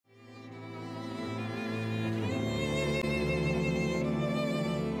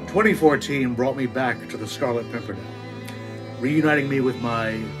2014 brought me back to the Scarlet Pimpernel, reuniting me with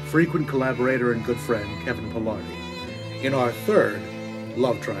my frequent collaborator and good friend, Kevin Palardy, in our third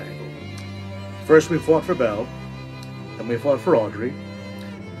love triangle. First we fought for Belle, then we fought for Audrey,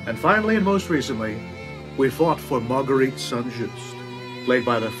 and finally and most recently, we fought for Marguerite Saint-Just, played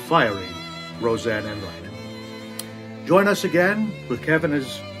by the fiery Roseann Enwright. Join us again with Kevin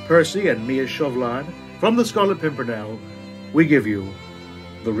as Percy and me as Chauvelin. From the Scarlet Pimpernel, we give you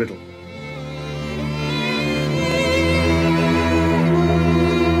the Riddle.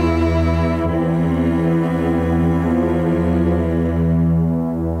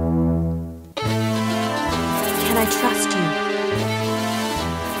 Can I trust you?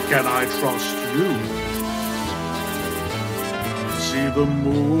 Can I trust you? See the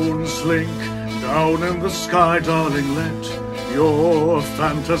moon slink down in the sky, darling, let your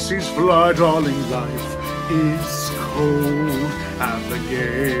fantasies fly, darling, life is cold and the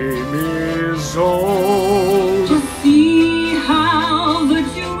game is old. To see how the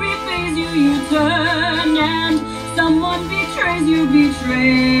jury pays you, you turn, and someone betrays you,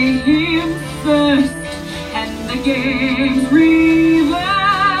 betray him first, and the game's reversed.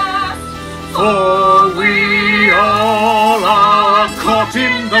 For we all are caught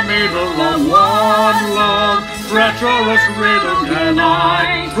in the middle of one long, treacherous riddle. Can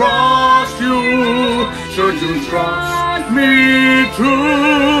I trust you? Should you trust me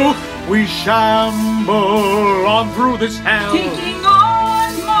too? We shamble on through this hell, Taking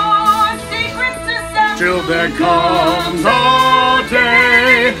on more secrets to sell, till there comes a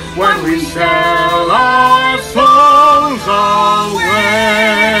day when we sell our souls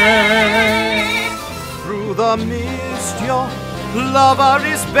away. Through the mist your lover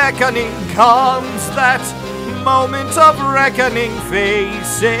is beckoning. Comes that moment of reckoning.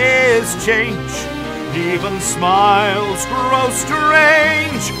 Faces change, even smiles grow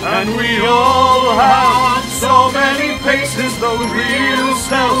strange, and we all have so many paces. The real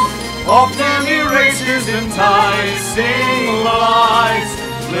self often erases, enticing lights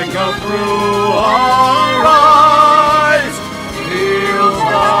flicker through our eyes. Feel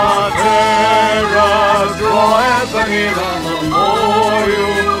the terror draweth nearer. The more you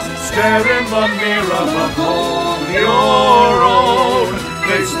stare in the mirror, behold your own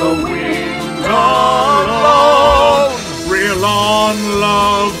face, the wind alone. Reel on,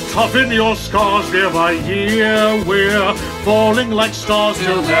 love, toughen your scars year by year. We're falling like stars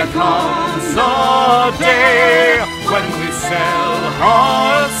till there comes A day when we sell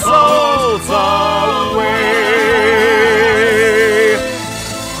our souls away.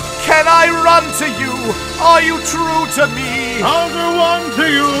 Can I run to you? Are you true to me? I'll do one to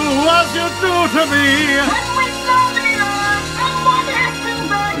you as you do to me. when we sell the earth, someone has to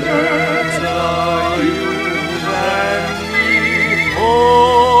burn it. Better you than me.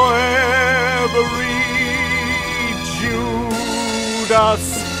 Oh, every Judas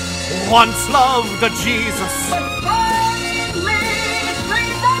once loved a Jesus,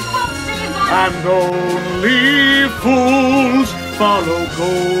 And only fools follow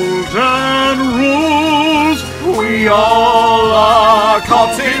golden rules. we all are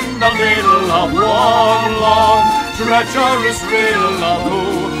caught in the middle of one long, treacherous riddle of who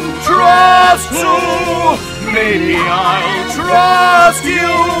trust who. Maybe I'll trust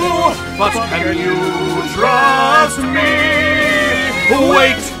you, but can you trust me?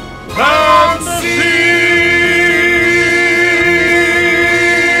 Wait and see.